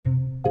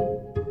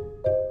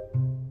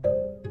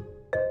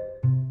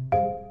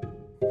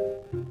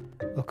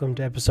Welcome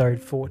to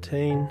episode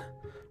 14,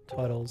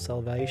 titled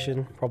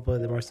Salvation, probably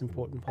the most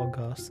important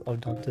podcast I've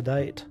done to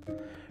date.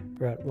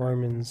 We're at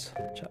Romans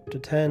chapter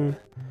 10,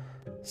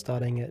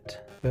 starting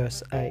at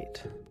verse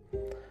 8.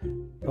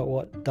 But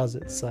what does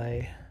it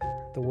say?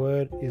 The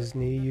word is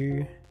near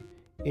you,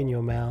 in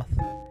your mouth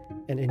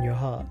and in your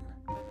heart.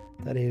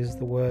 That is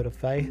the word of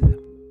faith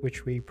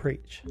which we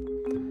preach.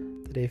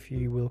 That if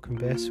you will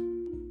confess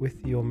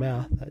with your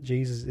mouth that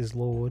Jesus is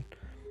Lord,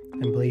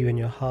 and believe in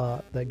your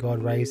heart that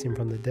God raised him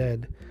from the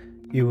dead,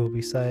 you will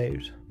be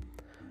saved.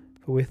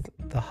 For with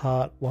the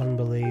heart one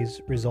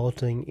believes,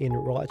 resulting in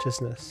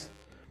righteousness,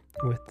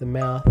 and with the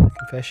mouth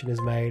confession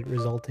is made,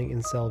 resulting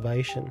in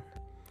salvation.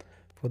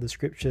 For the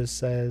scripture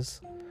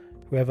says,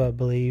 whoever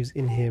believes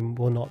in him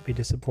will not be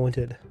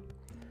disappointed.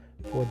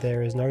 For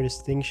there is no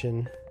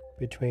distinction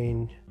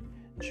between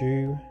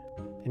Jew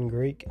and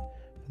Greek,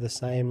 for the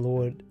same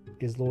Lord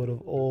is Lord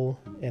of all,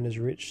 and is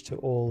rich to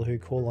all who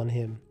call on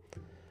him.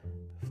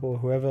 For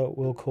whoever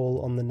will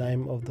call on the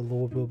name of the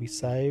Lord will be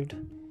saved.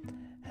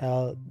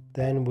 How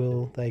then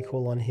will they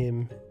call on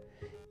him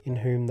in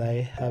whom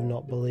they have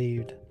not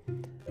believed?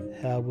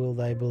 How will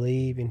they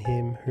believe in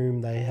him whom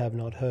they have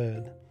not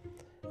heard?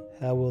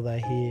 How will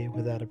they hear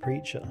without a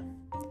preacher?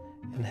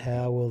 And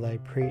how will they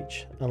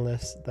preach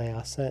unless they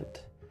are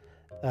sent?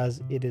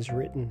 As it is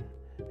written,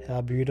 how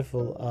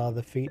beautiful are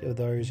the feet of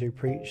those who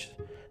preach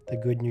the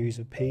good news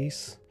of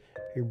peace,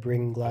 who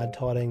bring glad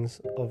tidings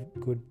of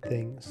good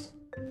things.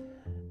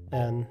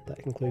 And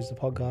that concludes the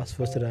podcast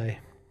for today.